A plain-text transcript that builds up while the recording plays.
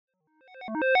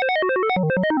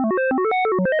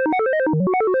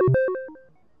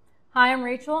Hi, I'm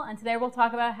Rachel, and today we'll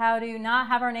talk about how to not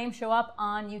have our name show up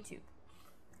on YouTube.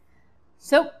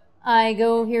 So I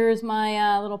go, here's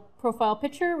my little profile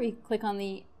picture. We click on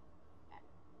the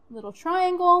little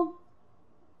triangle.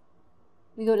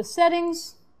 We go to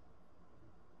settings.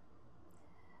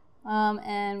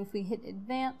 And if we hit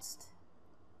advanced,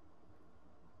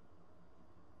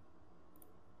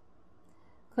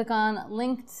 click on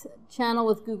linked channel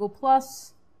with Google+.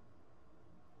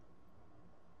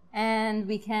 And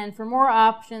we can, for more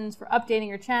options for updating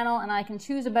your channel, and I can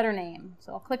choose a better name.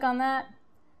 So I'll click on that,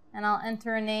 and I'll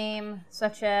enter a name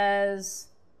such as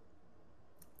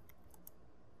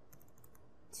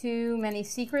Too Many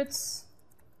Secrets,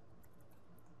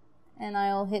 and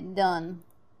I'll hit done.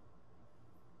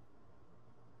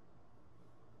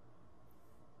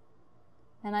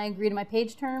 And I agree to my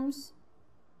page terms.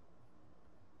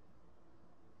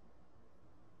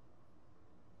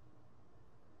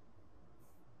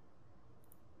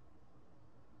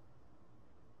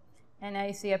 And now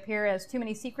you see up here as Too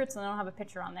Many Secrets, and I don't have a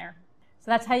picture on there. So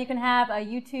that's how you can have a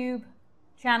YouTube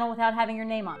channel without having your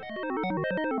name on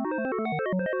it.